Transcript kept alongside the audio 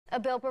A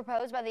bill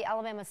proposed by the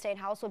Alabama State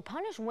House would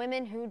punish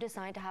women who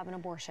decide to have an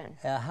abortion.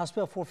 House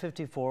Bill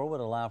 454 would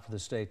allow for the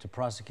state to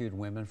prosecute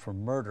women for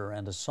murder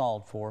and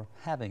assault for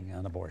having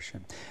an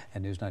abortion.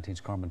 And News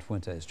 19's Carmen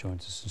Fuentes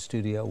joins us in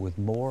studio with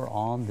more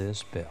on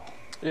this bill.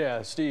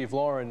 Yeah, Steve,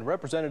 Lauren,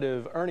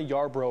 Representative Ernie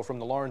Yarbrough from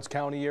the Lawrence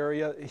County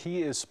area,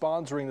 he is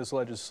sponsoring this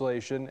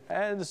legislation,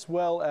 as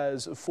well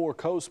as 4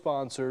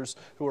 co-sponsors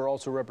who are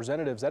also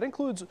representatives. That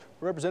includes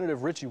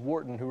Representative Richie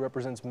Wharton, who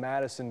represents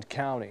Madison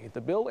County.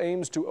 The bill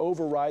aims to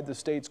override the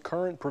state's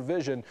current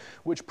provision,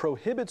 which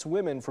prohibits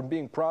women from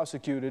being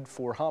prosecuted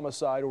for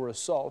homicide or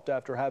assault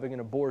after having an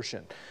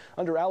abortion.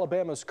 Under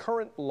Alabama's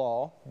current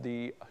law,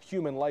 the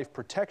Human Life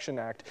Protection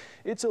Act,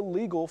 it's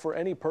illegal for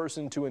any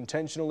person to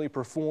intentionally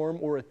perform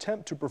or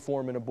attempt to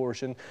perform an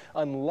abortion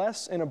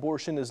unless an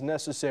abortion is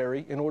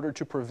necessary in order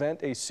to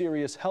prevent a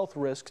serious health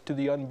risk to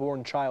the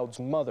unborn child's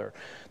mother.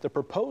 The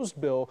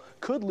proposed bill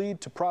could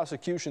lead to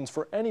prosecutions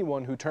for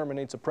anyone who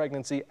terminates a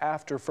pregnancy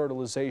after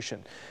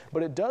fertilization,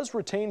 but it does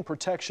retain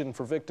protection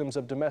for victims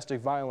of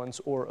domestic violence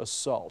or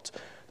assault.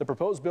 The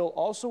proposed bill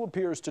also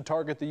appears to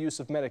target the use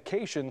of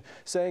medication,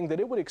 saying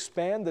that it would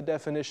expand the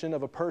definition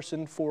of a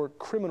person for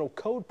criminal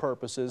code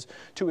purposes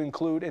to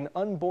include an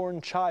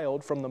unborn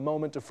child from the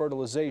moment of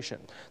fertilization.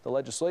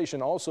 The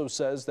legislation also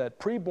says that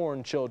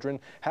preborn children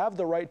have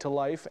the right to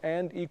life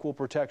and equal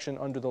protection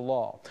under the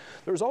law.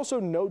 There's also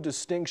no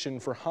distinction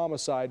for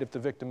homicide if the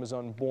victim is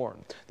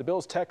unborn. The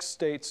bill's text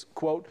states,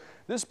 quote,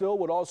 "This bill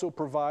would also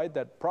provide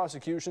that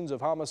prosecutions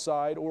of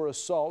homicide or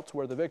assault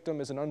where the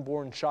victim is an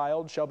unborn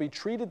child shall be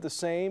treated the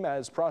same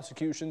as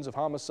prosecutions of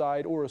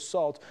homicide or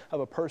assault of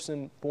a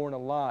person born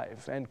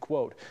alive," end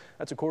quote.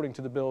 That's according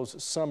to the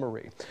bill's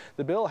summary.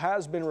 The bill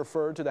has been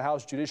referred to the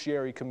House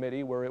Judiciary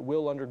Committee, where it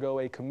will undergo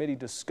a committee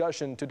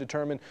discussion to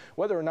determine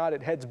whether or not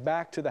it heads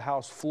back to the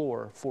House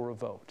floor for a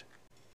vote.